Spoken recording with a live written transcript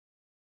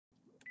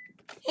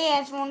Hey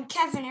everyone,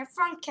 Kevin here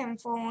from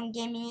Kevin41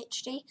 Gaming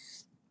HD,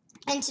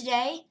 and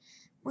today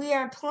we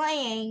are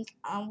playing.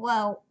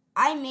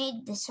 I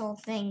made this whole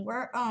thing.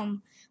 We're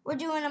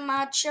doing a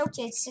mod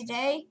showcase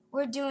today.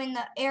 We're doing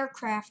the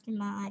aircraft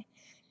mod,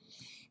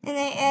 and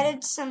they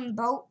added some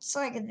boats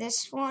like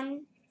this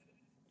one.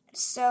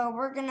 So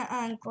we're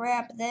gonna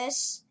grab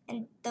this,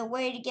 and the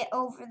way to get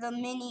over the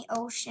mini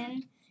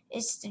ocean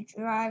is to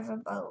drive a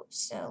boat.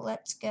 So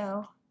let's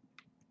go.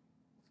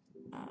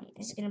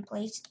 It's gonna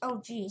place. Oh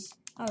geez.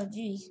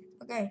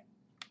 Okay.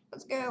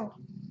 Let's go.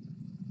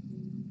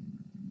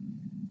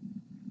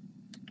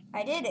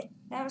 I did it.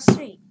 That was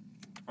sweet.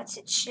 Let's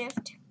hit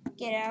shift.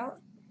 Get out.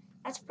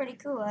 That's pretty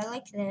cool. I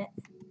like that.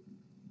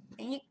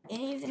 And it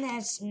even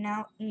has some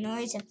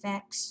noise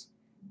effects.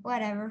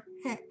 Whatever.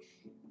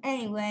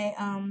 Anyway,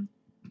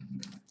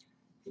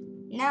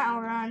 now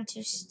we're on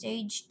to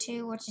stage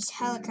 2, which is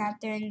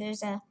helicopter, and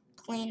there's a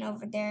plane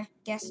over there.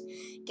 Guess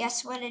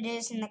what it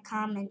is in the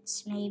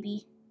comments,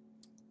 maybe.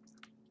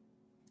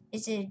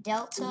 Is it a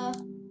Delta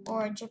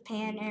or a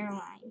Japan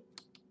airline?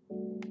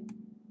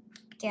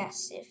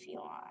 Guess if you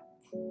want.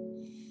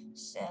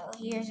 So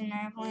here's an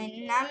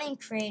airplane, and I'm in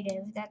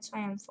creative, that's why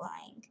I'm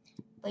flying.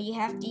 But you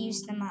have to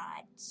use the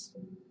mods.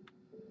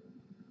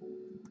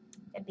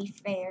 That'd be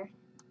fair.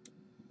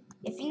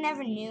 If you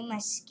never knew my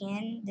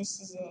skin,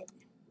 this is it.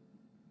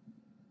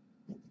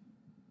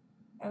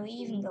 Are we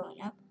even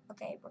going up?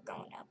 Okay, we're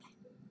going up.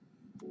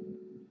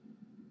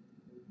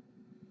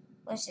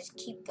 Let's just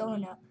keep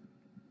going up.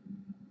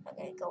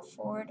 Okay, go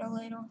forward a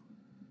little.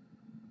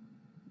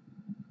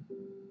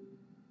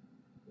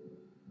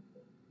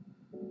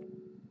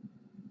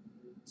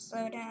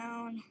 Slow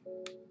down.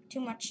 Too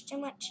much.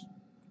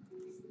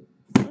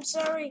 I'm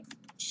sorry.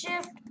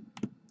 Shift.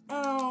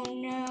 Oh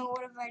no,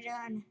 what have I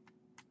done?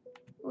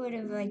 What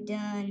have I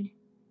done?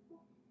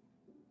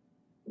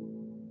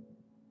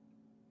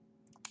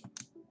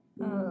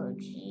 Oh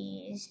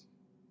jeez.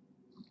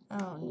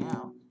 Oh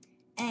no.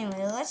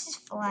 Anyway, let's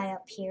just fly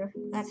up here.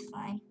 That's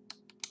fine.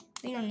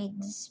 We don't need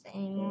this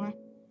anymore.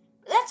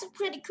 That's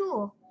pretty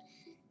cool.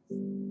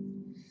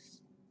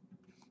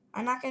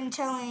 I'm not going to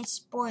tell any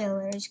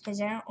spoilers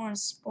because I don't want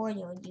to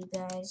spoil you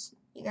guys.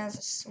 You guys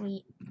are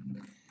sweet.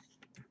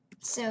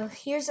 So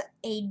here's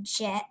a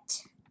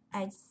jet.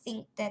 I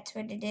think that's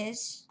what it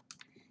is.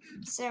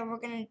 So we're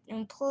going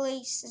to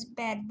place this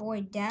bad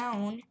boy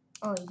down.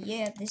 Oh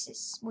yeah, this is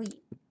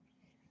sweet.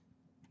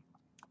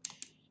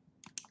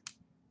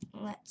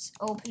 Let's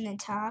open the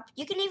top.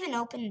 You can even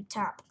open the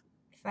top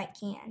if I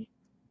can.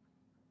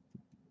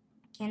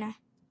 Can I?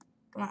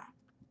 Come on.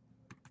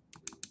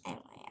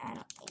 Anyway, I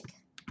don't think.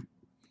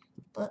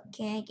 But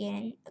can I get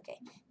in? Okay,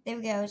 there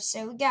we go.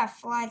 So we gotta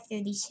fly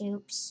through these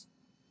hoops.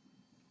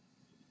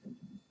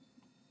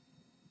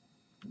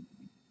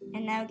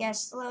 And now we gotta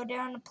slow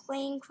down the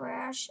plane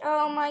crash.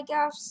 Oh my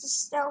gosh, it's a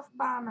stealth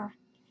bomber.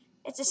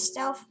 It's a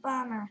stealth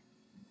bomber.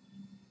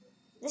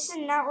 This is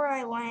not where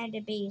I wanted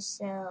to be,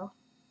 so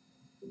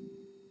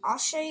I'll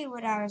show you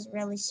what I was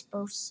really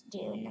supposed to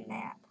do in the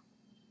map.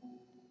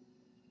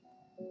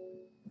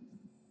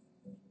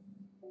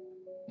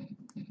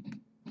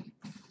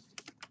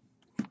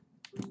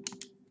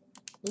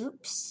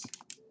 Oops.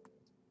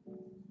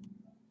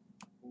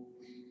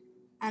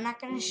 I'm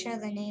not going to show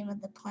the name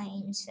of the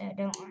plane, so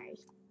don't worry.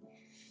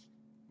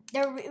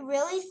 The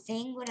really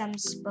thing what I'm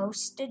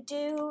supposed to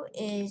do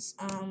is,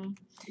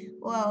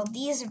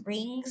 these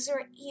rings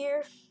right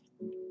here.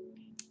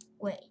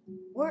 Wait,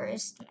 where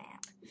is the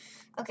map?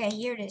 Okay,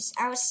 here it is.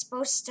 I was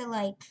supposed to,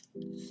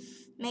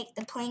 make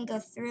the plane go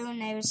through,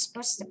 and I was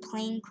supposed to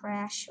plane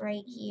crash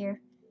right here.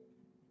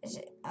 Is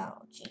it? Oh,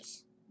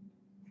 jeez.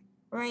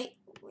 Right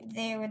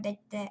there where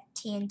that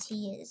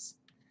TNT is.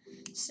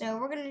 So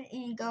we're going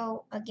to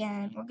go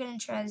again. We're going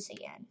to try this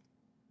again.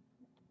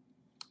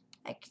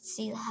 I can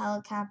see the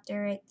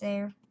helicopter right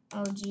there.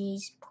 Oh,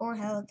 jeez. Poor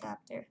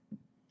helicopter.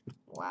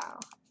 Wow.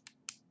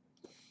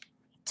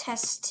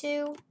 Test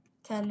 2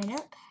 coming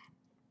up.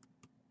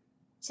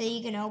 So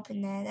you can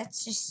open that.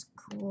 That's just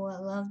cool. I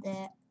love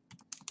that.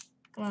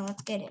 Come on,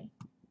 let's get in.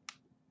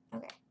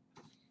 Okay.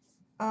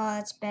 Oh,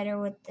 that's better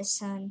with the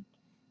sun.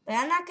 But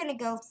I'm not going to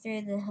go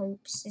through the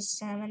hoops this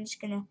time. I'm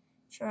just going to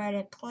try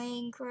to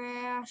plane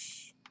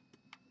crash.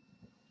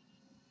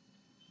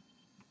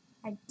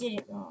 I did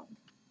it wrong.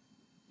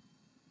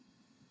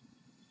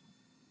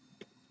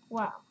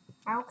 Wow.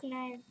 How can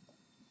I...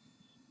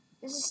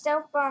 This is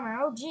stealth bomber.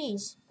 Oh,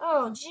 jeez.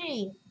 Oh,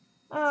 gee.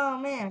 Oh,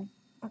 man.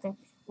 Okay.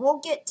 We'll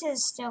get to the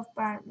stealth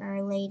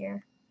bomber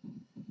later.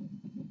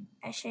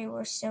 Actually,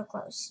 we're so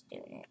close to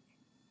doing it.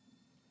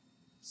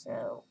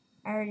 So,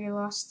 I already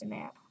lost the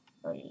map.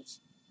 Oh, jeez.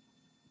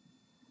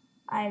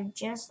 I've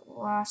just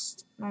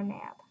lost my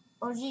map.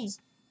 Oh, jeez.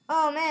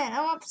 Oh, man.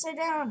 I'm upside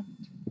down.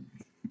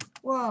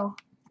 Whoa.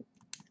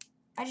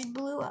 I just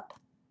blew up.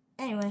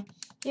 Anyway,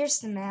 here's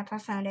the map. I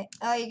found it.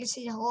 Oh, you can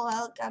see the whole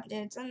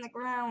helicopter. It's on the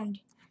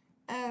ground.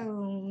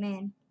 Oh,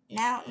 man. And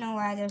I don't know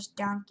why there's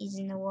donkeys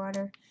in the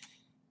water.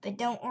 But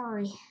don't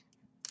worry.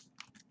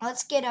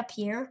 let's get up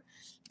here,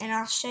 and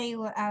I'll show you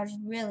what I was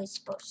really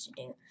supposed to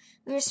do.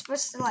 We were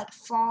supposed to like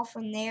fall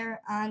from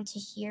there onto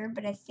here,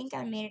 but I think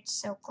I made it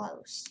so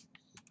close.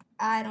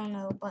 I don't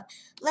know, but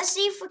let's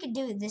see if we can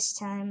do it this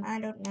time. I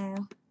don't know.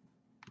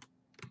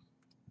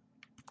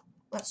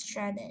 Let's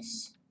try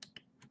this.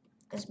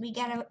 Because we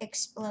gotta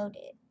explode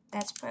it.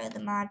 That's part of the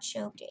mod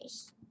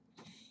showcase.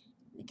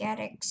 We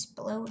gotta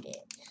explode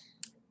it.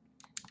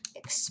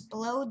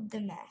 Explode the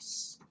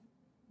mess.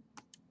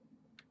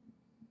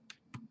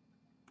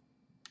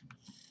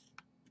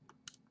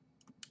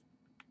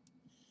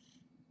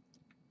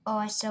 Oh,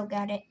 I still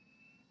got it.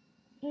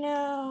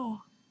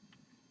 No.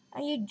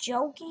 Are you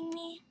joking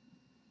me?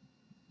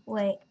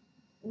 Wait.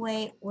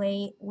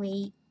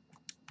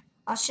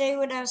 I'll show you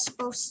what I was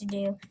supposed to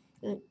do.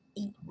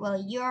 Well,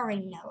 you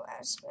already know what I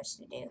was supposed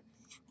to do.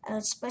 I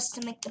was supposed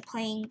to make the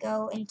plane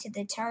go into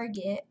the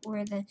target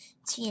where the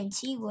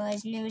TNT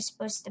was, and it was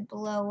supposed to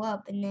blow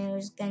up, and then it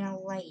was gonna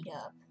light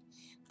up.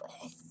 But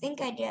I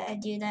think I gotta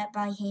do that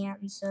by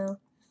hand, so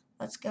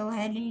let's go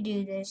ahead and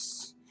do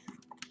this.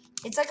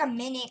 It's like a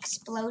mini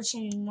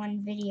explosion in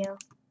one video.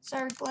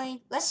 Sorry,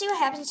 plane. Let's see what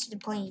happens to the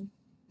plane.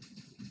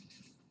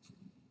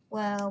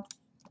 Well,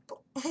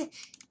 the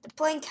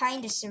plane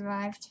kind of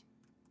survived.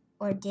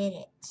 Or did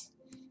it?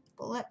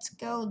 But let's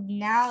go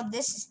now.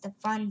 This is the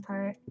fun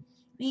part.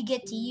 We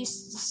get to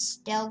use the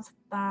stealth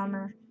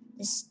bomber.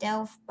 The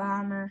stealth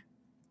bomber.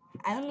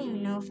 I don't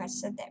even know if I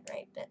said that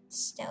right, but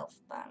stealth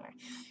bomber.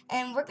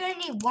 And we're going to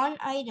need one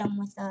item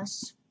with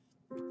us.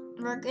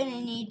 We're going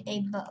to need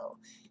a bow.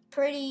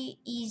 Pretty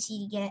easy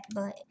to get,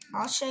 but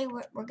I'll show you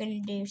what we're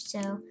going to do.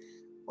 So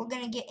we're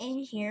going to get in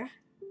here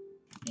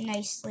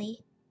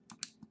nicely.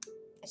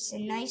 I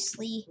said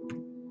nicely.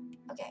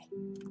 Okay.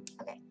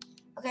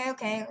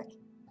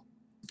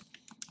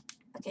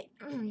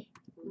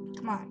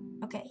 Come on.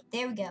 Okay,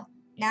 there we go.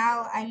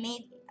 Now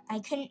I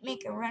couldn't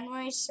make a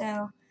runway,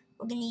 so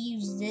we're gonna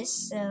use this.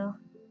 So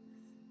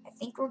I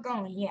think we're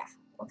going. Yeah.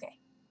 Okay,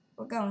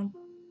 we're going.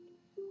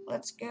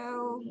 Let's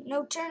go.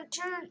 No, turn.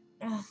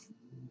 Ugh.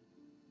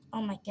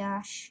 Oh my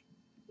gosh.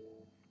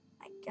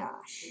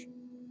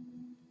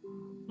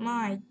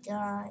 My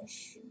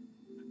gosh.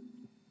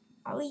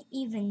 Are we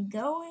even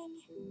going?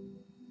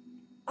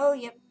 Oh,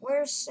 yep,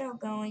 we're so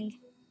going.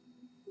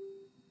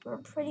 We're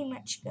pretty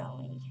much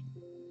going.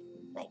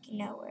 Like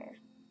nowhere.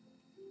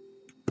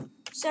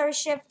 Sorry,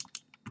 ship.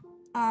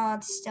 Oh,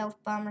 the stealth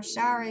bomber.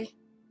 Sorry.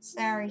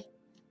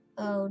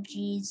 Oh,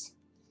 jeez.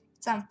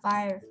 It's on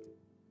fire.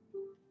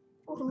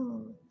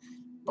 Ooh.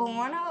 But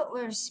wanna know what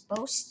we were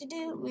supposed to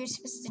do? We were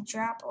supposed to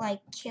drop,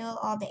 like, kill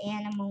all the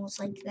animals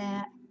like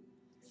that.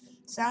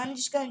 So I'm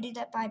just gonna do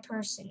that by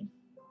person.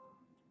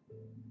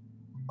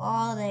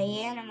 All the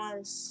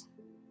animals.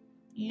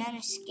 None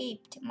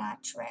escaped my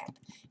trap.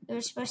 We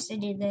were supposed to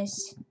do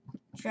this.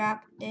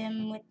 Drop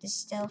them with the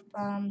stealth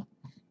bomb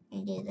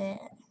and do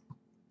that.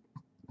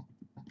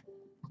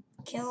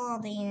 Kill all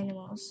the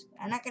animals.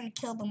 I'm not gonna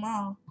kill them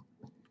all.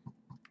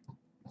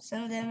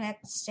 Some of them have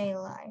to stay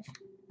alive.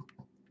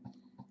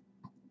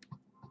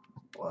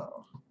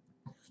 Whoa.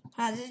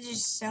 Wow, there's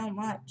just so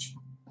much.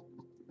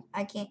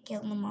 I can't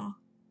kill them all.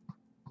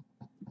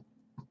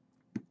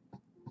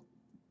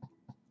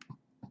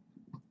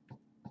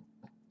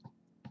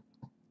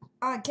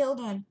 Oh, I killed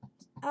one.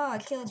 Oh, I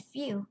killed a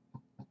few.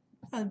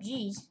 Oh,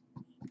 jeez.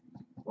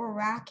 We're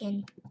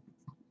rocking.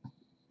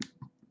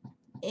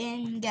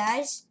 And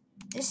guys,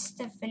 this is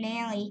the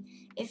finale.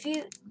 If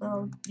you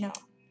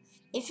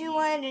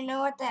wanted to know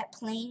what that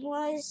plane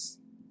was,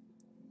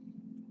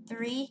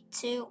 3,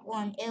 2,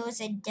 1. It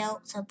was a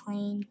Delta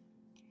plane.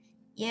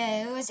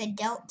 Yeah, it was a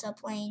Delta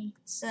plane.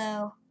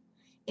 So,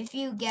 if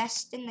you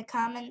guessed in the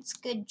comments,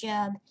 good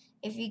job.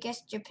 If you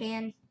guessed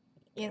Japan,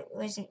 it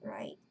wasn't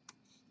right.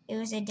 It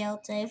was a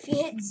Delta. If you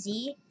hit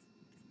Z,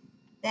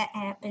 that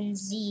happens.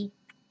 Z.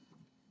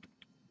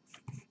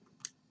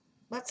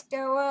 Let's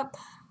go up.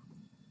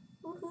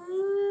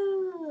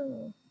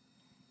 Woohoo!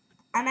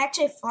 I'm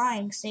actually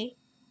flying, see?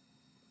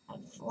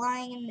 I'm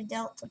flying in the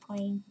Delta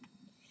plane.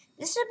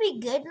 This would be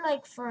good,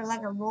 like, for,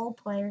 like, a role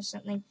play or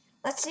something.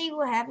 Let's see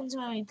what happens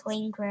when we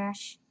plane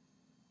crash.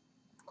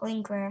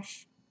 Plane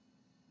crash.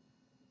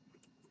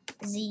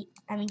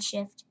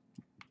 Shift.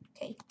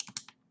 Okay.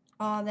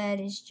 Oh, that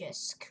is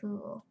just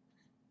cool.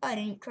 Oh, I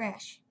didn't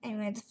crash.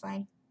 Anyway, that's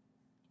fine.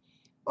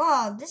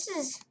 Wow, this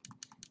is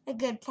a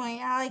good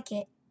plane. I like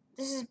it.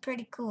 This is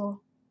pretty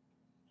cool.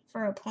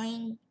 For a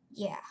plane,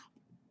 yeah.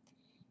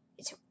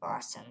 It's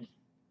awesome.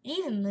 It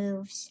even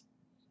moves.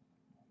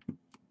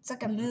 It's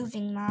like a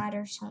moving mod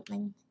or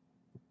something.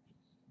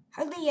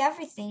 Hardly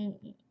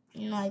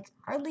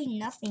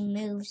nothing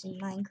moves in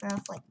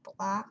Minecraft, like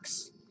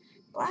blocks.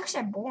 Blocks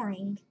are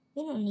boring.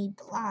 We don't need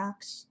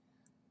blocks.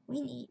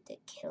 We need to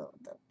kill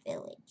the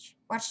village.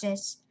 Watch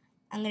this.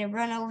 I'm gonna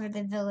run over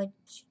the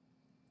village.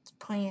 It's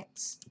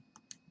plants.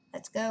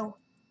 Let's go.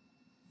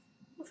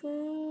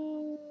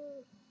 Woohoo.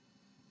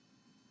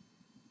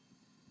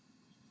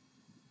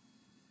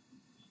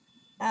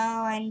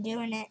 Oh, I'm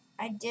doing it.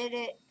 I did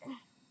it.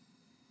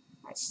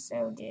 I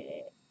so did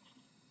it.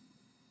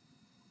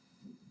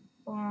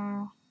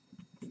 Wow.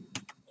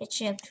 Hit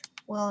shift.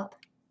 Well up.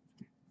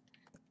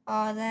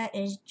 Oh, that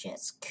is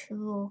just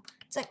cool.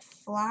 It's like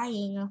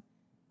flying,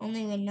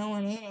 only with no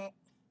one in it.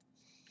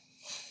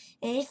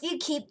 And if you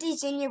keep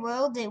these in your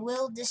world, it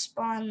will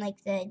despawn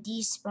like the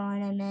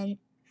despawn I meant.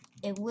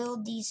 It will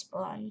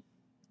despawn.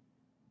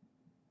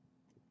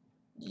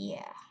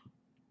 Yeah.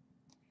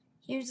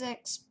 Here's an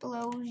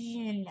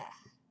explosion.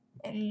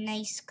 A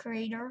nice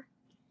crater.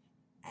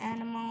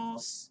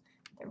 Animals.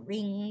 The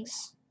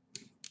rings.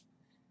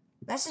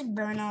 Let's just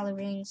burn all the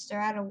rings.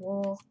 They're out of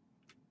wool.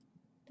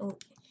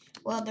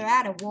 Well, they're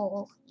out of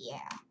wool.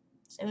 Yeah.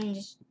 So we can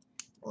just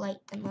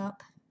light them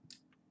up.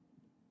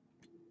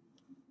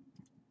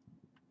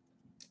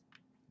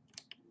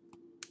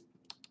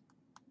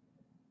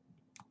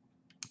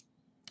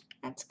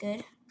 That's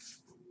good.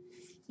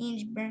 You need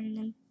to burn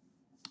them.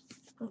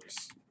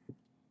 Oops.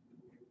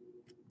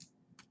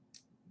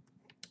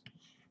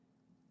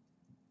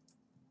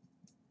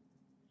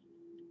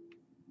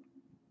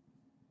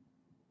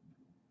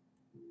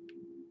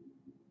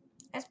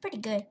 That's pretty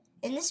good.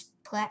 In this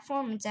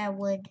platform, it's out of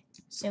wood,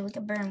 so we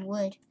can burn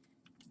wood.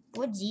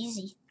 Wood's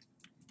easy.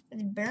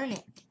 Let's burn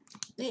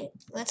it.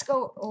 Let's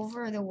go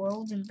over the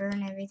world and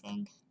burn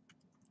everything.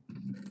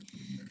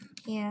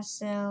 Yeah,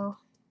 so...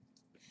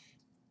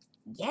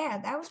 yeah,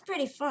 that was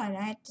pretty fun,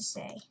 I have to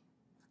say.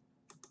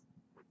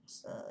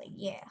 So,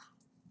 yeah.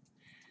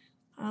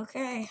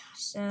 Okay,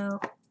 so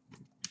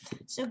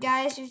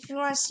guys, if you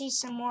want to see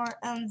some more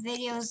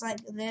videos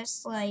like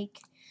this, like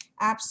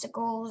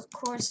obstacle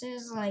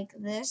courses like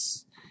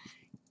this,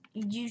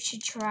 you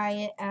should try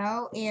it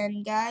out.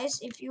 And guys,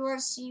 if you want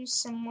to see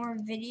some more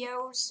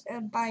videos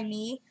by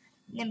me,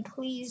 then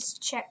please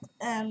check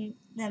them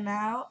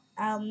out.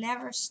 I'll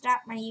never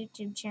stop my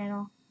YouTube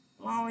channel.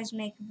 I'm always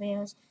making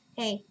videos.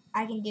 Hey,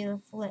 I can do a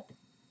flip.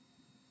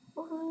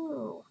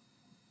 Woohoo!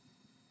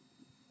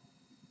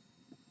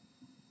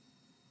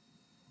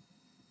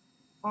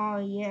 Oh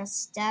yeah,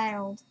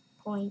 styled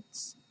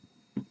points.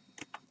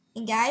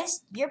 And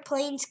guys, your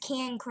planes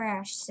can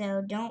crash,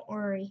 so don't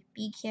worry.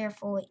 Be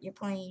careful with your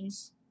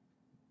planes.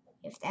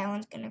 If that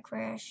one's gonna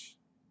crash.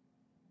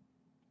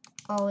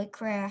 Oh, it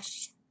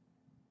crashed.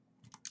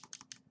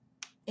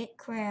 It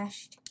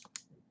crashed.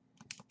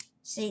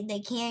 See, they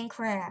can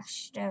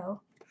crash,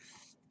 so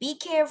be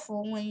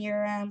careful when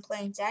you're on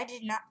planes. I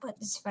did not put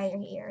this fire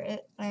here.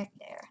 It went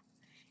there.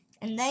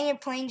 And then your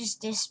plane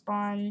just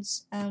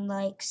despawns.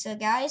 So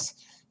guys,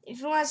 if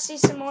you want to see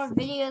some more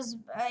videos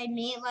by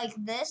me like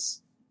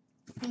this,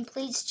 then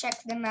please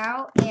check them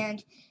out.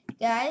 And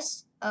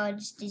guys,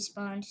 just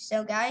despawned.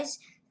 So guys,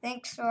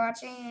 thanks for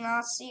watching, and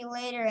I'll see you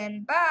later,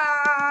 and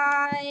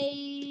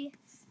bye!